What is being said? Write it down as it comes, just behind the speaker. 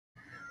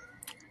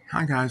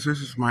Hi guys,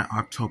 this is my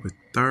October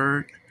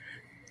 3rd,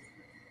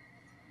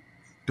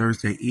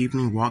 Thursday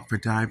evening walk for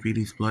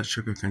diabetes blood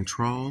sugar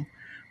control.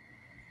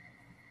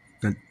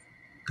 The,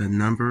 the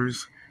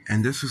numbers,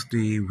 and this is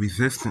the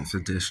resistance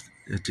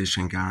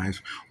edition,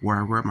 guys, where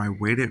I wear my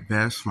weighted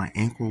vest, my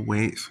ankle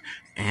weights,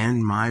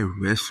 and my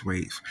wrist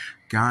weights.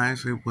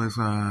 Guys, it was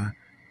an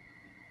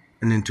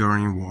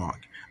enduring walk,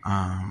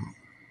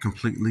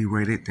 completely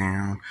rated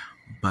down,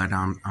 but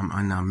I'm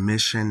on a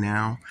mission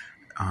now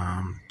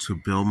to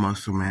build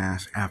muscle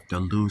mass after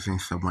losing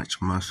so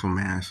much muscle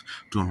mass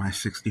during my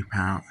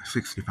 65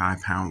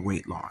 pound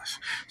weight loss.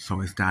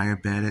 So as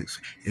diabetics,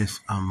 it's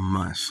a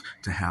must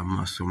to have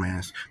muscle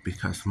mass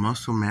because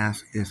muscle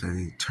mass is a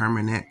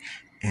determinant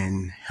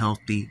in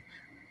healthy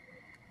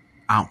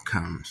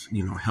outcomes,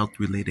 health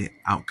related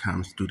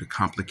outcomes due to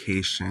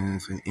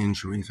complications and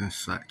injuries and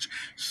such.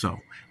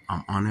 So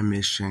I'm on a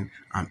mission.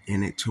 I'm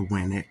in it to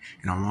win it.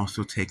 And I'm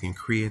also taking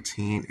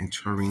creatine and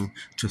taurine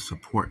to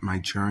support my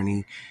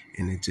journey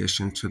in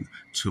addition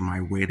to my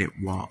weighted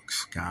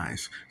walks,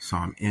 guys. So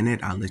I'm in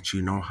it. I'll let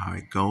you know how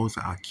it goes.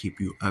 I'll keep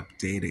you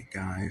updated,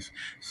 guys.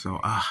 So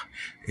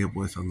it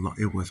was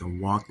a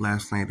walk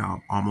last night.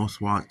 I almost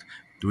walked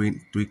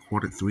three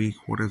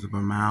quarters of a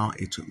mile.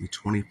 It took me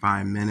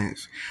 25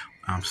 minutes.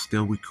 I'm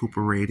still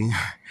recuperating,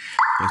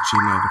 but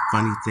the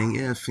funny thing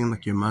is, it seems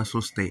like your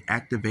muscles stay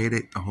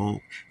activated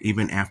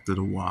even after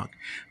the walk.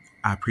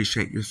 I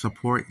appreciate your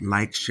support.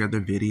 Like, share the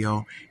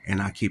video,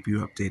 and I'll keep you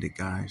updated,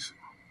 guys.